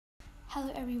Hello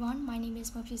everyone, my name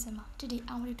is Mopsi Sama. Today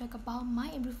I want to talk about my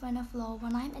improvement of law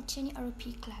when I am attending a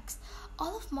UPP class.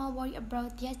 All of my worry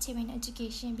about the achievement in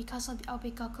education because of the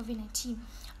outbreak of COVID-19.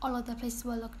 All of the places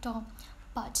were locked down.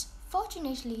 But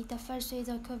fortunately, the first phase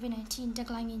of COVID-19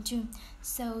 declined in June,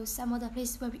 so some of the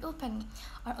places were reopened.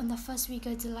 On the first week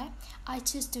of July, I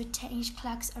chose to attend English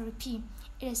class at UPP.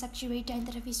 It is actually the end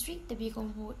of history, the big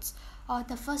awards.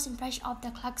 The first impression of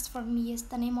the class for me is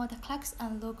the name of the class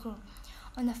and logo.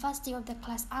 On the first day of the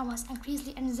class, I was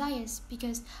increasingly anxious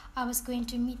because I was going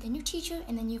to meet the new teacher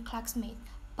and the new classmate.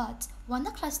 But when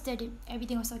the class started,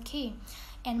 everything was okay,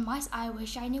 and my eyes were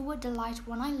shining with delight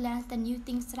when I learned the new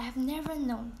things that I have never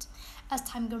known. As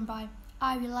time gone by,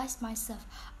 I realized myself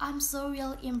I'm so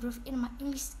really improved in my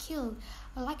English skill.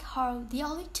 Like how the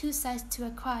only two sides to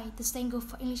a coin, the same go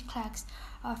for English class.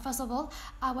 First of all,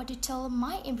 I want to tell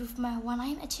my improvement when I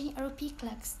am attending a UPP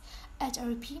class. At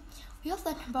UPP, we have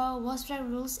learned about word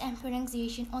rules and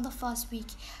pronunciation on the first week.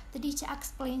 The teacher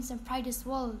explains and practice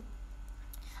well.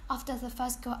 After the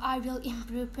first go, I will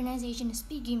improve pronunciation and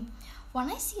speaking. When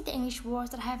I see the English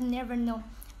words that I have never known,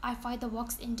 I find the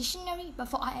words in dictionary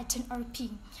before I attend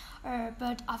UPP.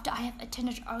 But after I have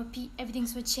attended UPP, everything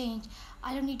will change.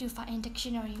 I don't need to find in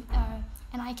dictionary,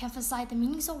 and I can emphasize the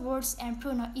meanings of words and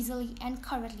pronounce easily and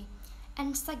correctly.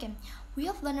 And second, we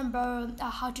have learned about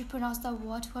how to pronounce the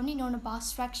word when we know about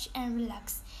stretch and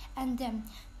relax. And then,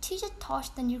 teacher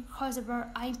taught the new course about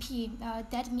IMP,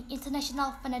 that means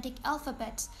International Phonetic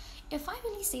Alphabet. If I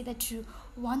really say the truth,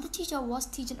 when the teacher was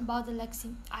teaching about the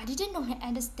lexeme, I didn't know and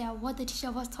understand what the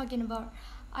teacher was talking about.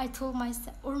 I told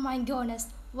myself, oh my goodness,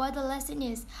 what the lesson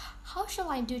is. How shall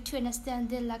I do to understand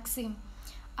the lexeme?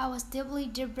 I was deeply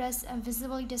depressed and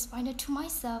visibly disappointed to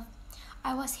myself.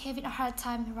 I was having a hard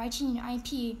time writing in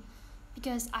IPA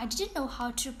because I didn't know how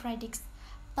to predict.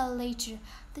 But later,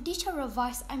 the teacher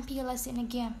revised IPA lesson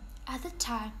again. At the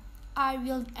time, I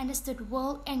really understood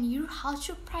well and knew how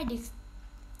to predict.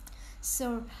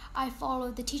 So I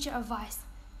followed the teacher's advice.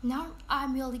 Now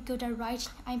I'm really good at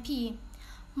writing IPA.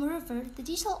 Moreover, the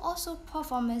teacher also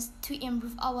performed us to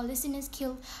improve our listening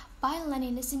skill by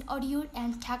learning listening audio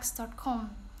and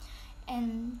text.com.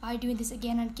 And by doing this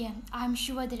again and again, I'm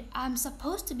sure that I'm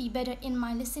supposed to be better in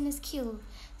my listening skill.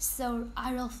 So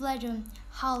I will flatter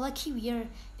how lucky we are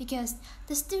because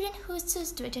the students who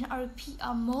choose to attend RP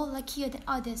are more luckier than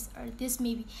others, or this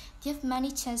maybe they have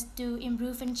many chances to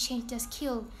improve and change their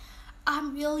skill.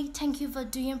 I'm really thankful for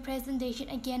doing presentation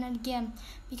again and again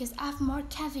because I have more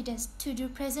confidence to do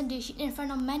presentation in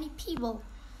front of many people.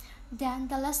 Then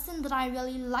the lesson that I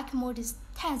really like more is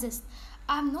thesis.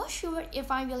 I'm not sure if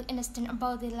I will understand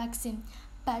about the lesson,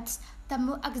 but the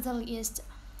more exactly is,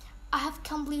 I have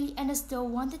completely understood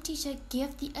when the teacher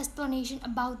gave the explanation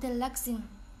about the lesson.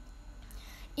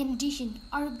 In addition,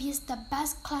 RB is the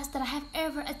best class that I have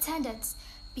ever attended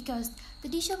because the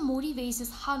teacher motivates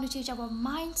us how to change our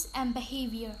minds and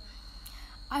behavior.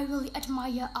 I really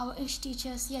admire our English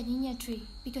teacher Tree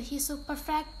because he's so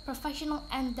perfect, professional,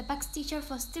 and the best teacher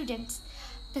for students.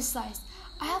 Besides,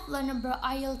 I have learned about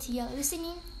IELTS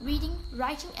listening, reading,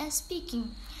 writing, and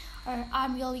speaking.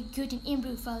 I'm really good in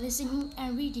improve for listening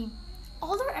and reading.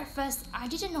 Although at first I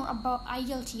didn't know about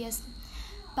IELTS,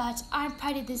 but I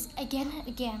practiced this again and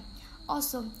again.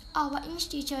 Also, our English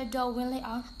teacher Darwin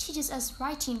Layout teaches us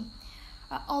writing.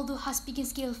 Although her speaking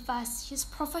skill fast, she's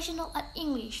professional at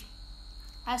English.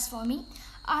 As for me,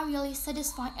 I'm really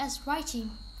satisfied as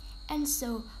writing. And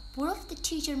so, both of the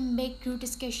teachers make group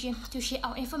discussion to share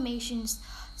our information.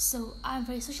 So I'm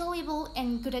very sociable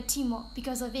and good at teamwork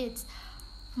because of it.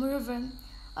 Moreover,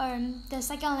 the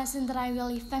second lesson that I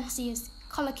really fancy is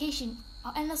collocation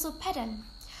and also pattern.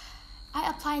 I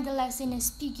applied the lesson in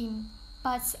speaking,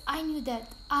 but I knew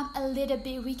that I'm a little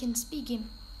bit weak in speaking.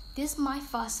 This is my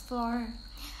first flaw.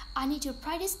 I need to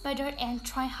practice better and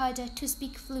try harder to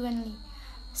speak fluently.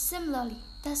 Similarly,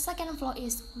 the second flaw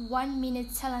is 1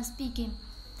 minute silent speaking.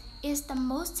 It's the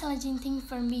most challenging thing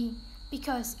for me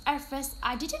because at first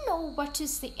I didn't know what to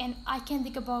say and I can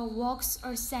think about words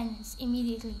or sentences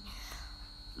immediately.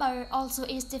 But also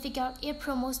it's difficult, it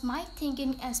promotes my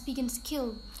thinking and speaking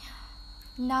skill.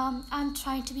 Now I'm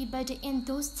trying to be better in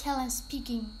those silent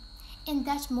speaking. In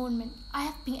that moment, I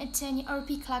have been attending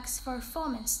RP class for 4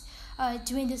 months.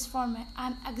 During this format,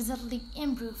 I'm exactly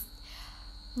improved.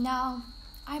 Now,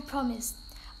 I promise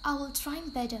I will try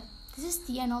better. This is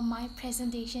the end of my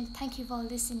presentation. Thank you for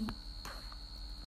listening.